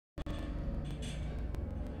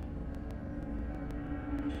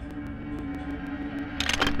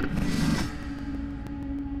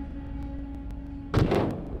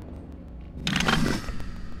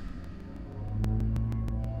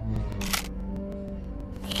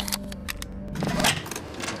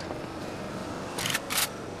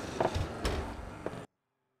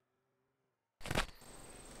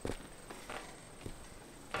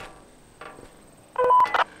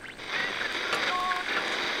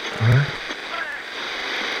Huh?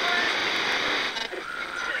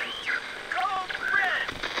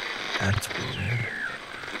 That's weird.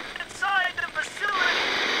 Inside the facility.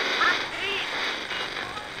 Repeat.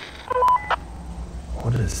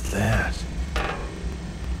 What is that?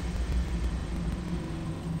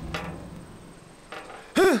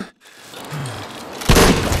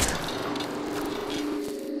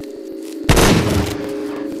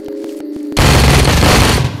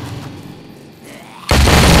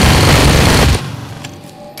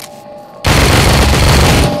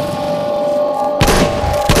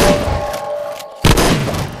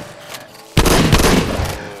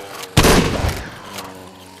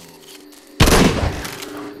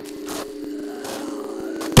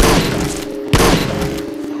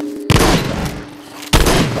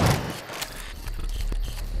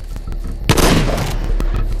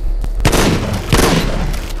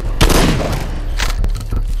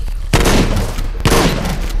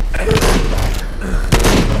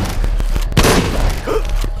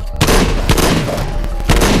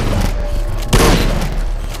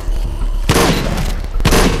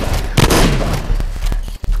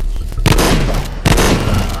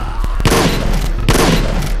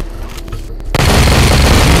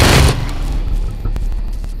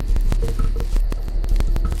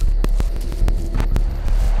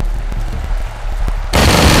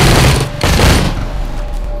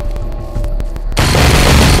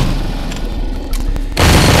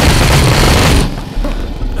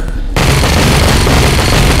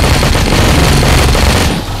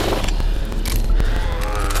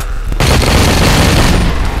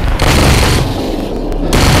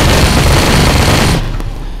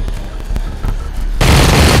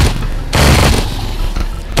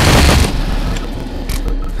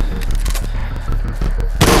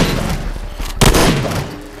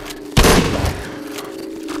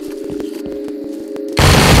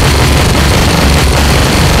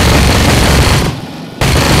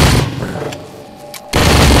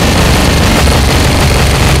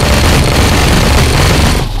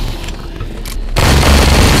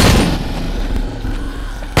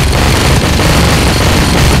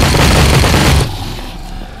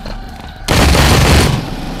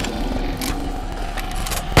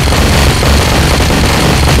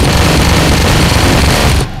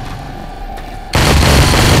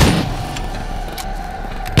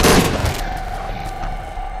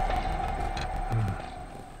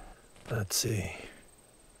 Let's see.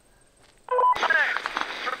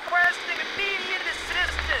 Requesting immediate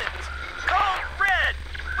assistance. Code red.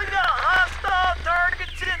 We got hostile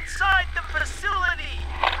targets inside the facility.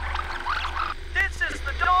 This is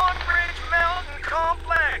the Dawn Bridge Mountain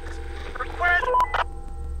Complex. Request...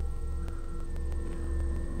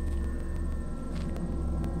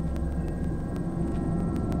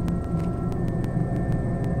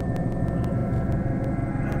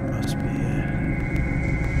 That must be it.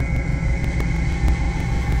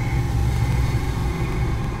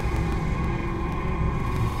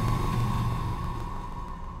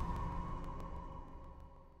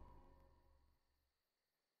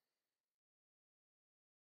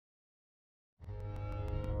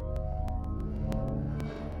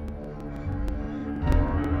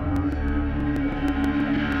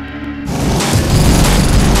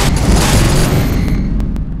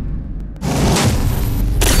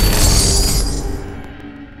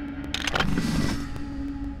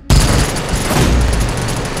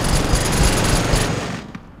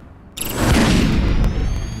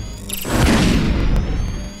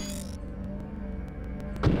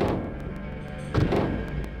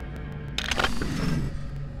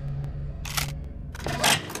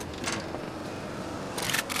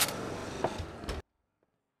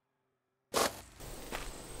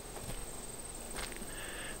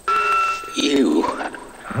 You.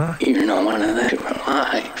 Huh? You're not one of that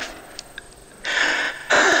alive.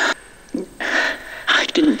 I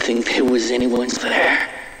didn't think there was anyone there.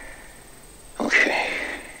 Okay.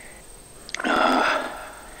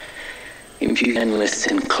 If you can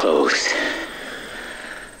listen close,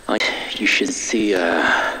 you should see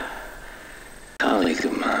a colleague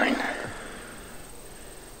of mine.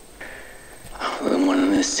 The one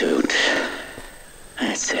in the suit.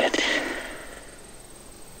 That's it.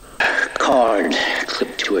 Card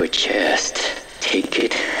clipped to her chest. Take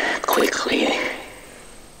it quickly.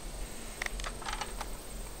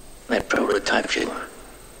 That prototype you.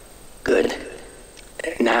 Good.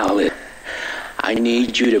 Now, I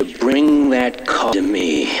need you to bring that card to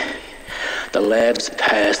me. The lab's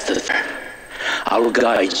past the... I'll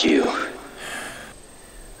guide you.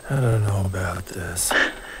 I don't know about this.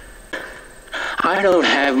 I don't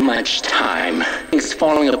have much time. Things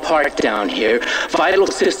falling apart down here. Vital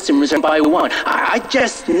systems one by one. I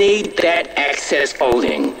just need that access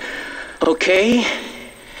holding. Okay?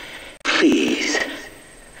 Please.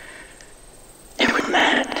 And with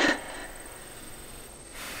that.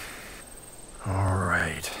 All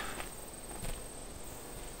right.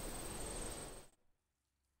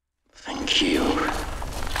 Thank you.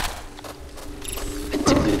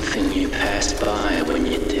 It's a good thing you passed by when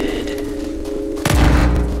you did.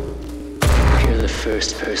 You're the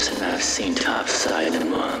first person I've seen topside in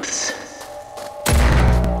months.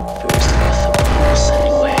 First orthodox,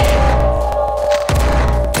 anyway.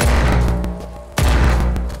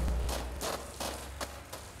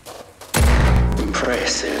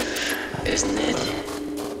 Impressive, isn't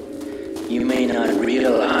it? You may not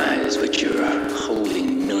realize what you're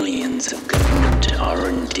holding millions of government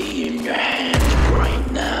R&D in your hands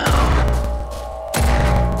right now.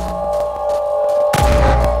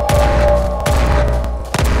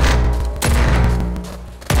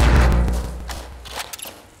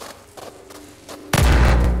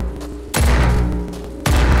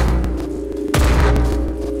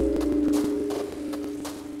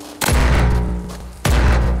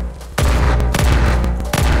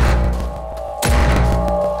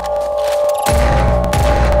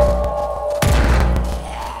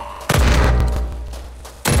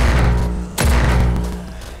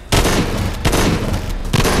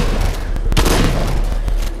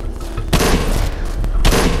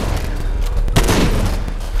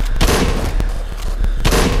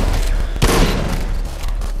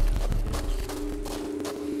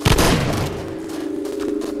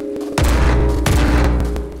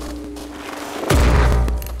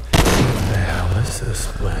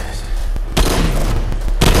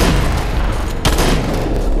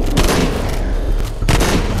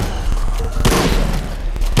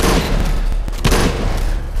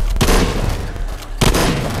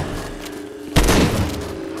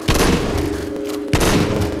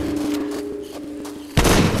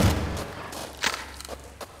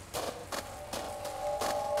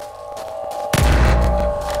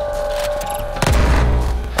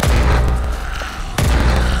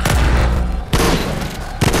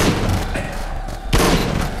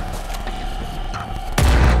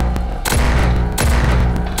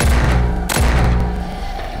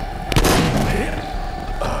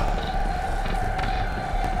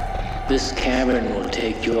 This cavern will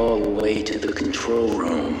take you all the way to the control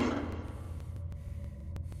room.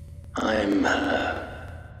 I'm,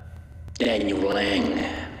 Daniel Lang,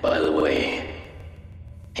 by the way.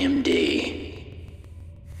 MD.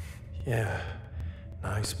 Yeah.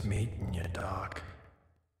 Nice meeting you, Doc.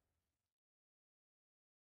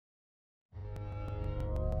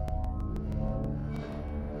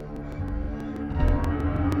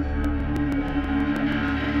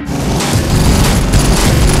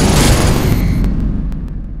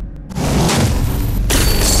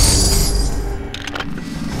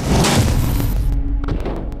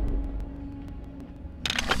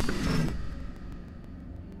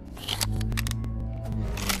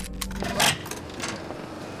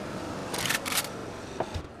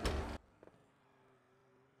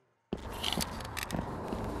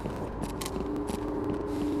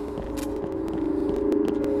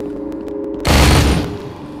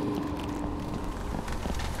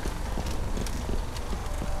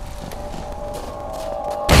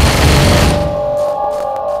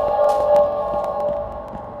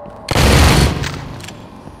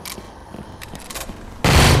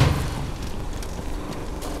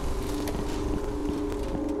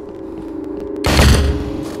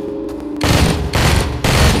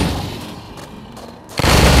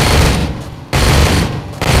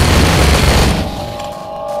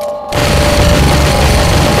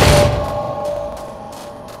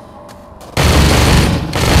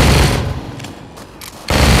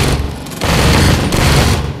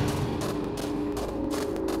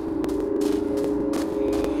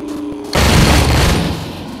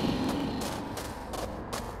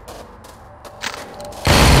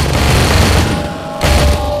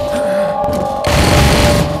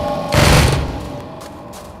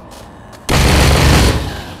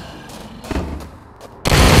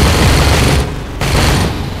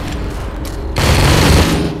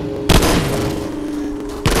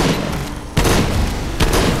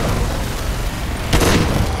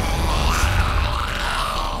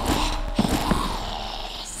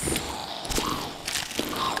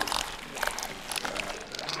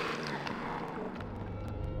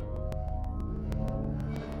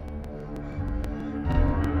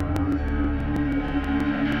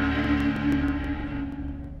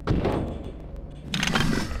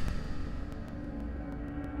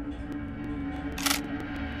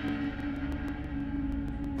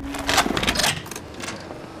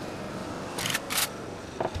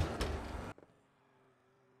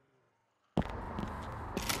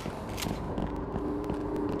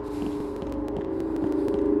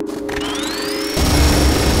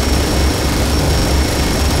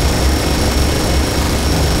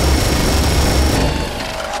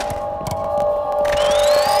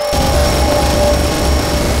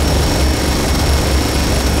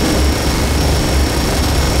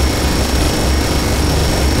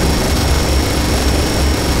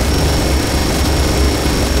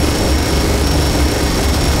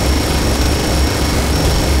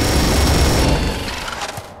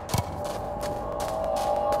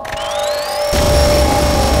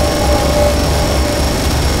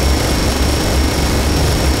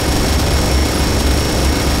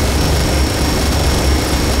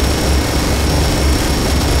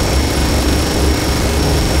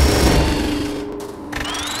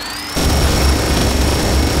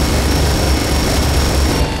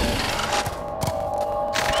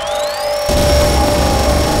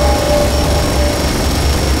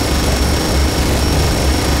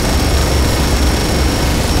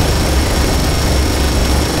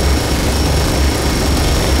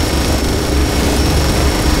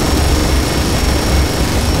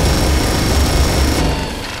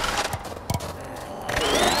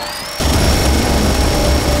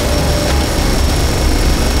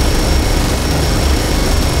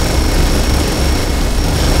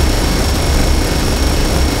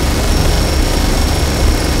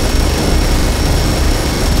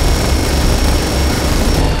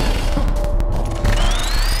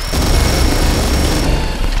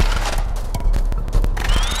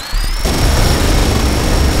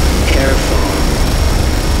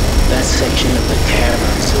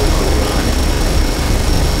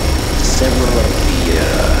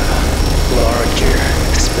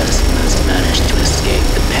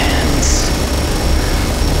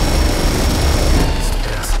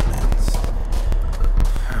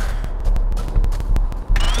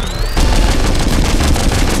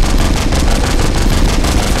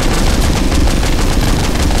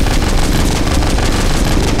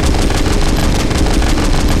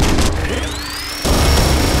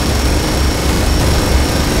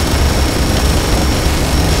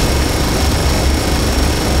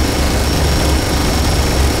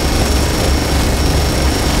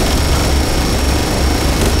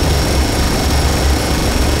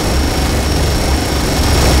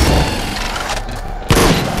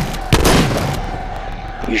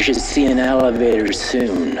 an elevator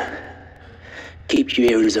soon. Keep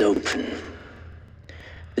your ears open.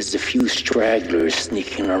 There's a few stragglers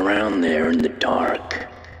sneaking around there in the dark.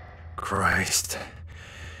 Christ.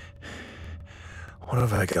 What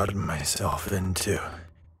have I gotten myself into?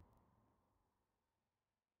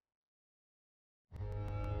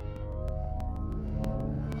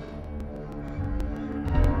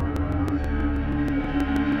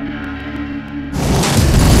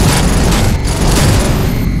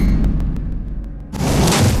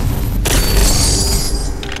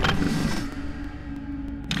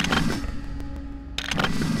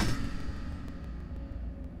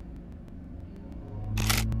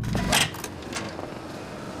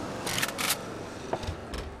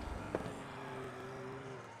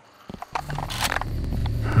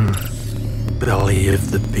 Belly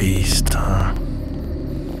of the beast, huh?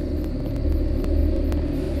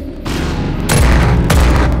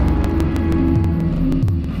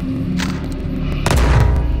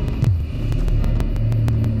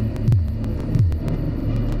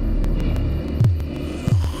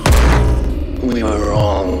 We were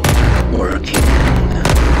all working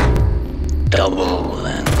double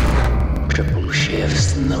and triple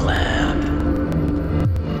shifts in the lab.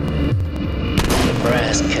 The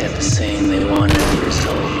brass kept saying they wanted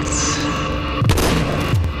results.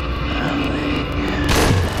 And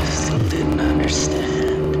they still didn't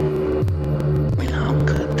understand. I mean, how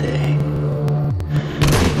could they?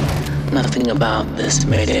 Nothing about this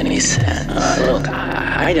made any sense. Look,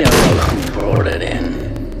 I don't know who brought it in.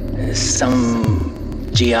 Some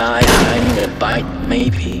GI hiding a bite,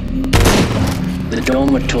 maybe? The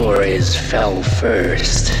dormitories fell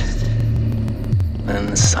first, then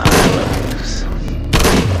the silos.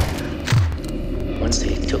 Once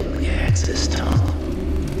they took the access tunnel,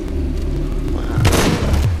 well,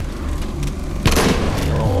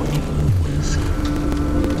 they all knew it was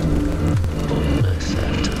hopeless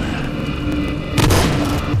after that.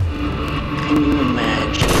 Can you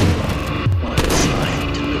imagine what it's like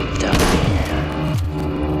to live down here?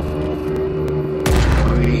 To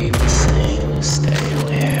breathe the same stale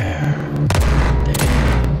air, day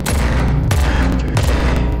after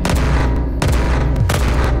day.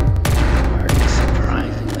 Hardly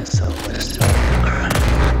surprising that some of us started crying.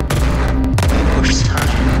 We were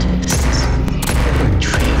scientists. They were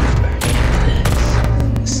trained for any of this.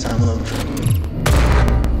 Some of them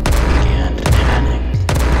began to panic.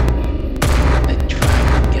 They tried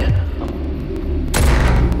to get home.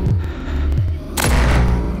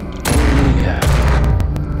 Only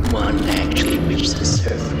one actually reached the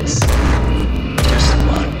surface. Just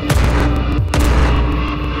one.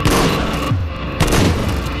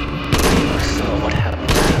 So what happened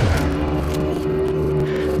to her?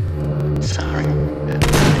 Sorry, I'm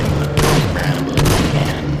rambling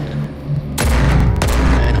again.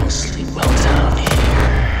 I don't sleep well down here.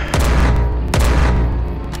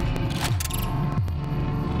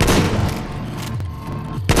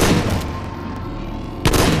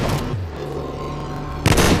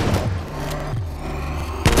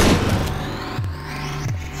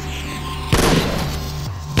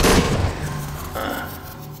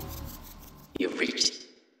 You've reached.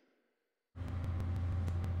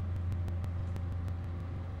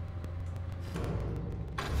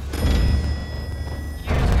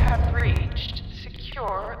 You have reached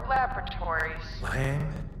secure laboratories.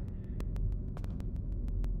 Lang?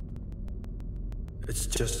 It's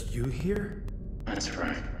just you here? That's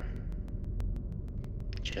right.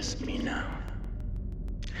 Just me now.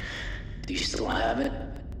 Do you still have it?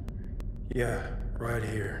 Yeah, right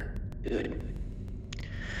here. Good.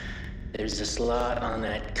 There's a slot on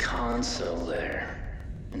that console there.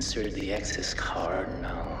 Insert the access card and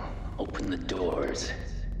I'll open the doors.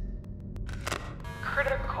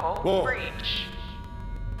 Critical Whoa. breach.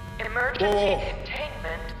 Emergency Whoa.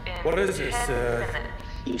 containment in What is this, 10 minutes.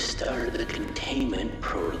 You started the containment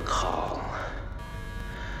protocol.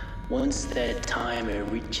 Once that timer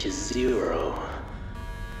reaches 0,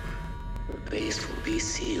 the base will be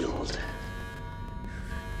sealed.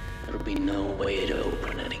 There'll be no way to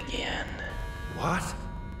open it again. What?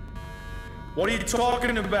 What are you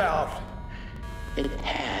talking about? It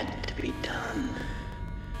had to be done.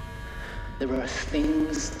 There are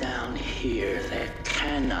things down here that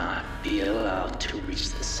cannot be allowed to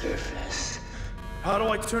reach the surface. How do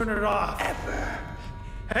I turn it off? Ever.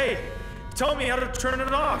 Hey, tell me how to turn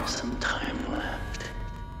it off. Some time left.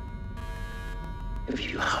 If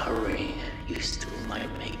you hurry, you still might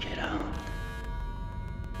make it out.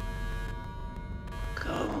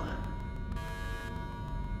 Go.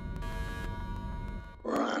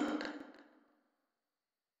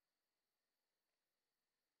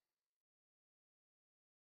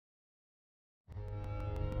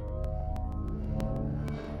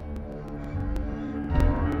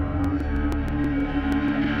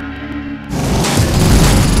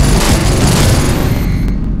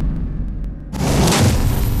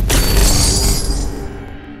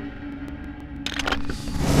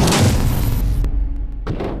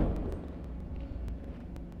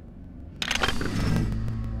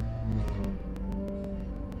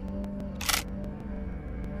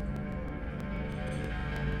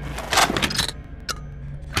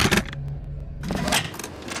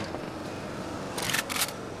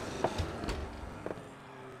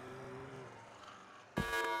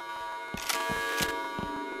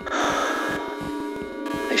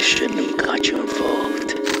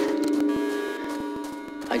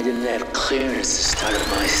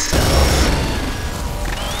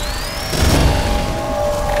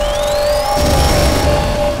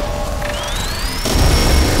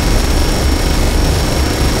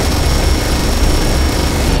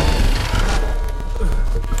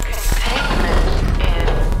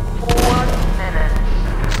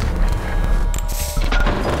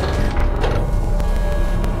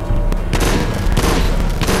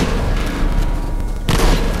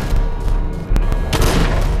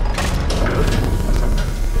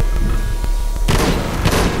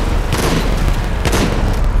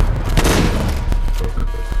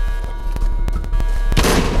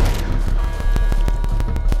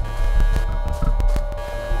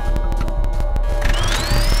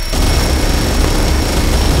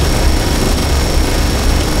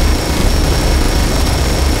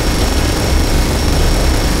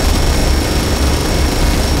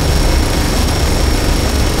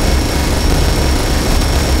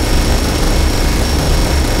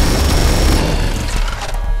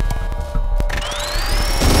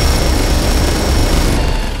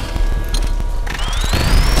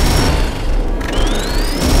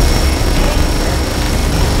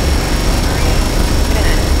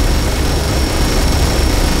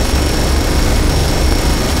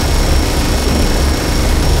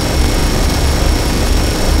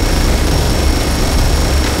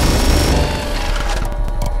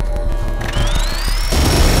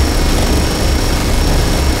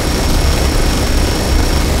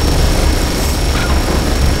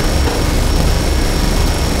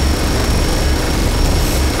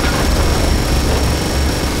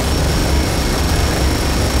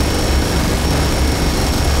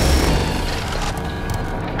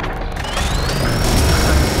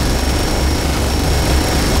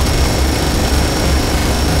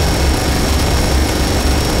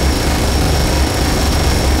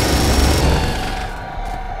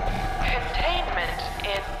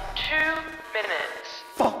 minutes.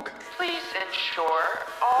 Fuck! Please ensure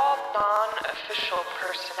all non-official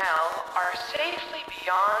personnel are safely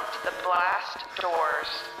beyond the blast doors.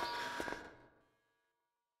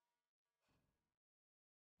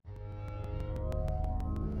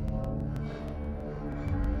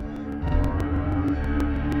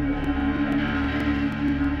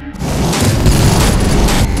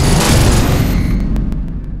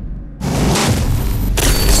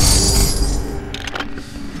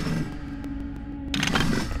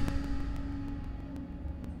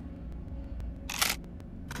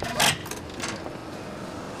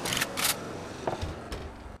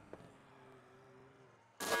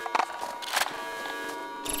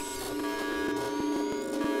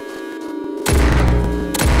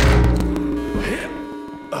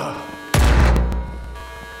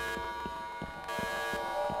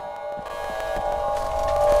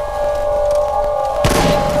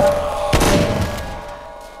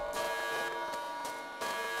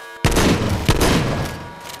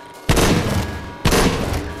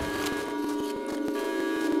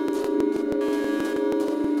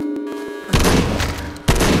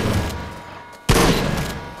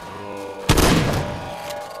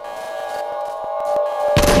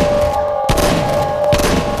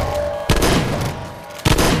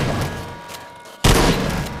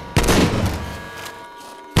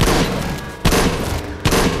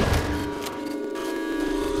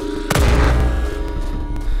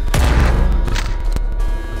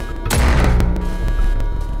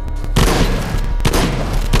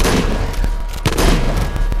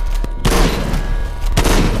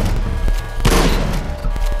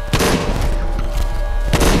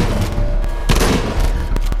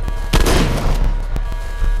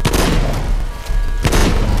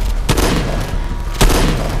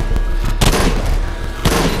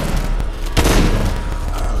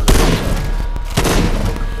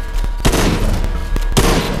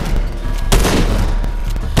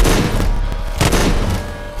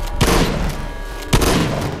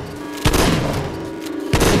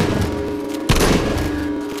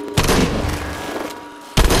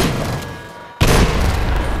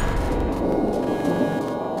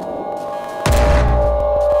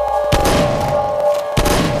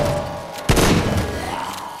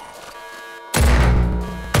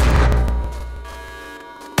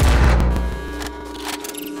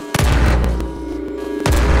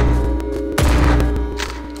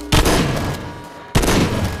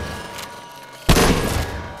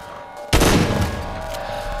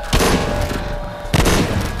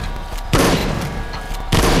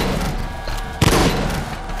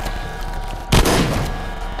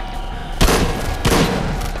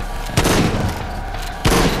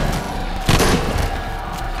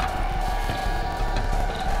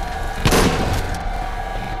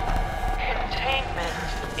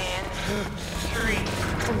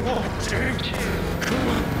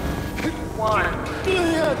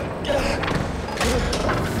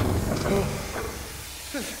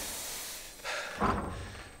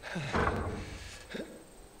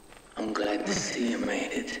 I'm glad to see you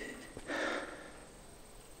made it.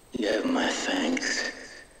 You have my thanks.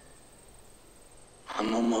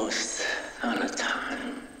 I'm almost out of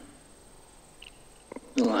time.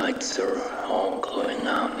 The lights are all going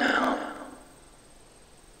out now.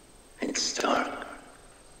 It's dark.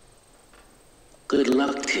 Good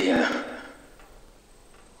luck to you.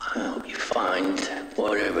 I hope you find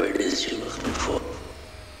whatever it is you're looking for.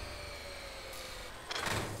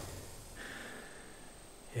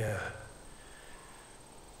 Yeah.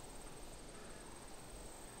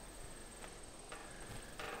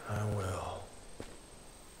 I will.